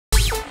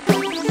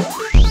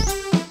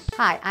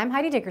Hi, I'm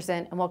Heidi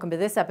Dickerson, and welcome to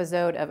this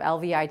episode of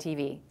LVI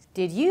TV.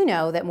 Did you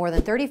know that more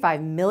than 35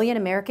 million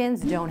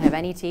Americans don't have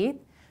any teeth?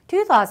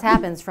 Tooth loss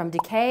happens from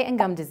decay and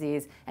gum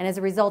disease and as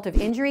a result of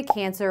injury,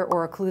 cancer,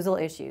 or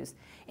occlusal issues.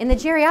 In the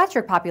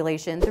geriatric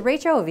population, the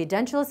ratio of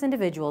edentulous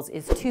individuals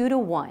is 2 to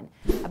 1.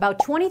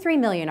 About 23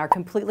 million are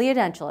completely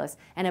edentulous,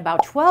 and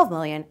about 12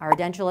 million are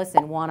edentulous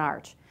in one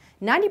arch.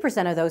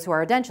 90% of those who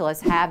are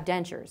edentulous have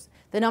dentures.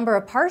 The number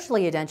of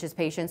partially edentulous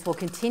patients will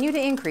continue to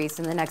increase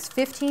in the next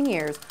 15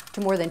 years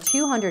to more than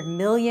 200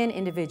 million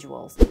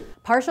individuals.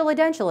 Partial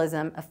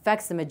edentulism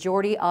affects the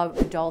majority of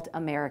adult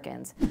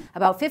Americans.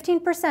 About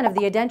 15% of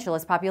the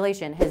edentulous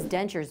population has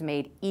dentures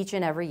made each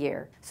and every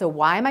year. So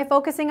why am I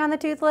focusing on the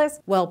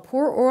toothless? Well,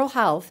 poor oral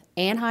health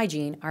and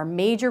hygiene are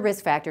major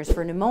risk factors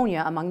for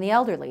pneumonia among the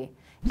elderly.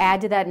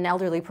 Add to that an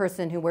elderly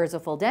person who wears a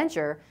full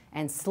denture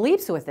and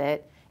sleeps with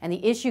it, and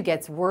the issue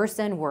gets worse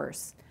and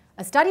worse.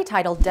 A study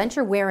titled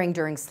 "Denture Wearing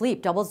During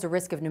Sleep Doubles the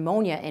Risk of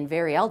Pneumonia in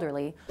Very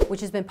Elderly,"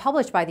 which has been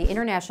published by the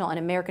International and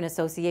American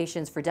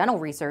Associations for Dental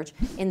Research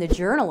in the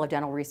Journal of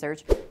Dental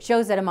Research,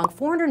 shows that among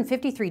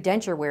 453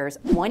 denture wearers,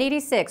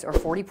 186 or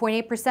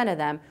 40.8% of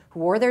them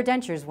who wore their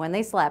dentures when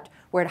they slept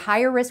were at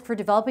higher risk for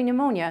developing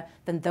pneumonia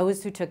than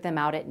those who took them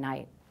out at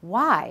night.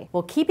 Why?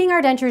 Well, keeping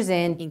our dentures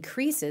in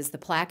increases the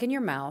plaque in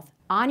your mouth,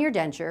 on your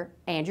denture,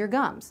 and your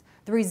gums.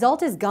 The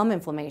result is gum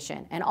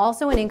inflammation and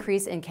also an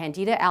increase in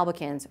Candida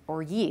albicans,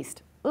 or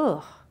yeast.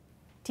 Ugh.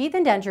 Teeth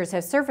and dentures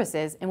have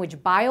surfaces in which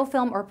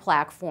biofilm or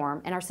plaque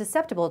form and are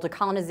susceptible to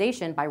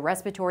colonization by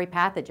respiratory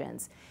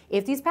pathogens.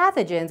 If these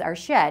pathogens are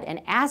shed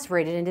and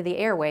aspirated into the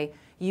airway,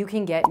 you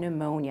can get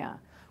pneumonia.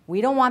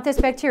 We don't want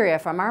this bacteria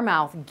from our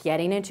mouth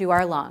getting into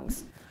our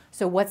lungs.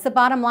 So what's the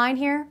bottom line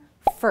here?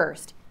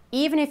 First,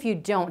 even if you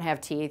don't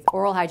have teeth,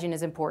 oral hygiene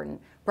is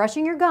important.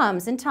 Brushing your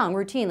gums and tongue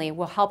routinely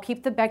will help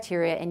keep the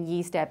bacteria and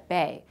yeast at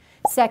bay.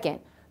 Second,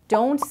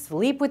 don't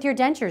sleep with your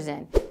dentures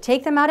in.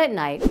 Take them out at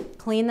night,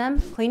 clean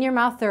them, clean your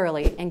mouth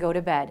thoroughly, and go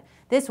to bed.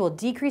 This will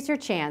decrease your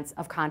chance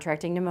of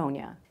contracting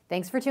pneumonia.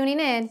 Thanks for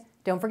tuning in.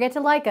 Don't forget to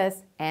like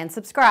us and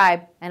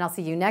subscribe, and I'll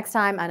see you next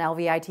time on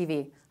LVI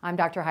TV. I'm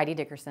Dr. Heidi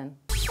Dickerson.